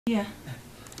Yeah.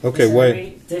 Okay,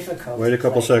 wait. Difficult Wait a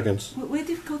couple seconds. Wait,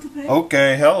 difficult to play?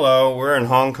 Okay, hello. We're in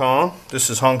Hong Kong.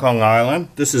 This is Hong Kong Island.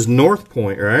 This is North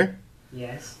Point, right?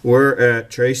 Yes. We're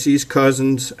at Tracy's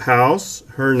cousin's house.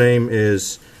 Her name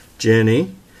is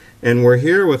Jenny. And we're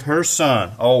here with her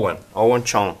son, Owen. Owen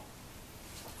Chong.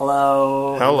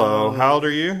 Hello. Hello. How old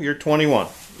are you? You're 21.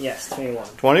 Yes, 21.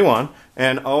 21.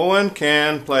 And Owen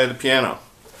can play the piano.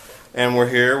 And we're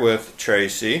here with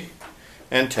Tracy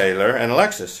and Taylor and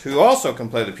Alexis, who also can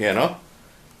play the piano.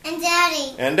 And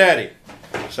Daddy. And Daddy.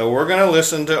 So we're going to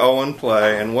listen to Owen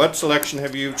play. And what selection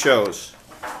have you chose?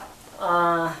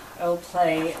 I'll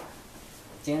play,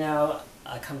 do you know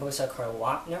a composer called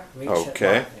Wagner?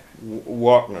 Okay.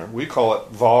 Wagner. We call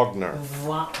it Vogner.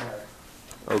 Wagner.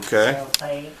 Okay. So I'll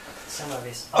play some of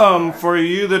his For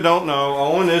you that don't know,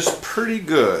 Owen is pretty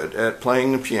good at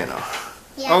playing the piano.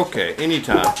 Yeah. Okay,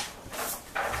 anytime.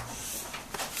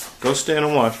 Go stand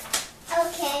and watch.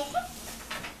 Okay.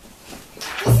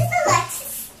 This is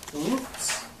Alexis.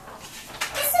 Oops.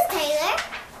 This is Taylor.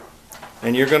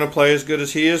 And you're going to play as good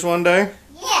as he is one day?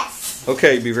 Yes.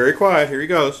 Okay, be very quiet. Here he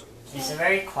goes. It's a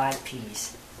very quiet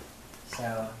piece.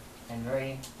 So, and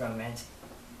very romantic.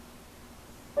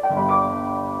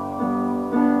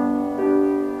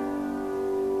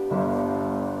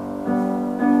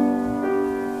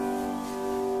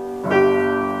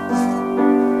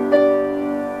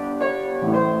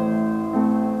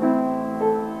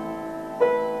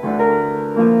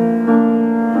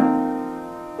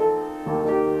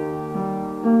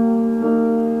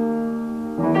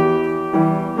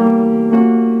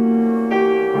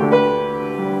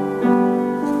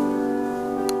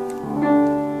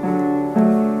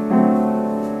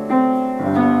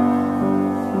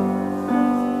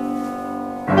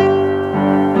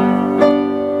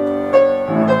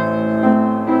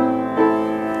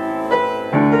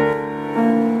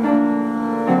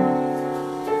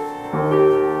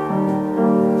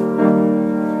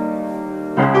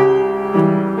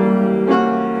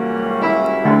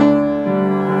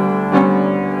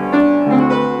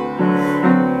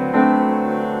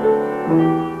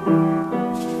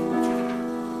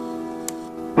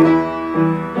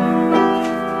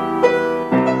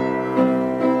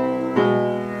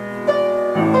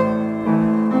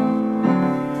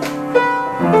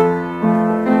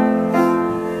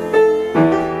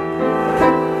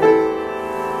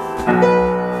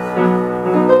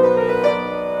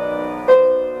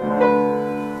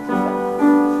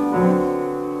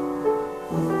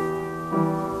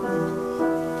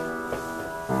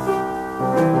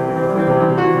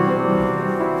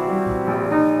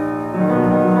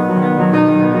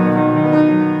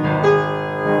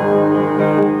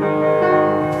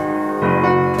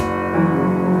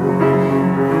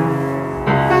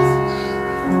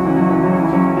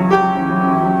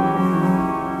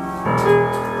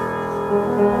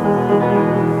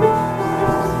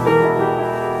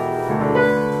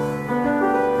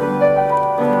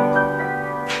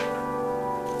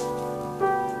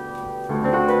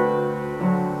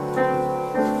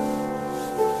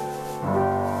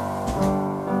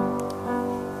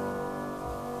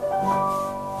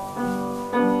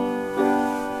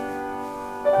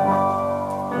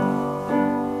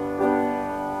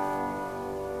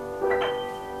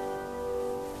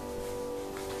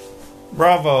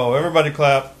 Bravo. Everybody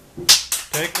clap.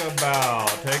 Take a bow.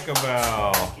 Take a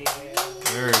bow.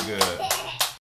 Very good.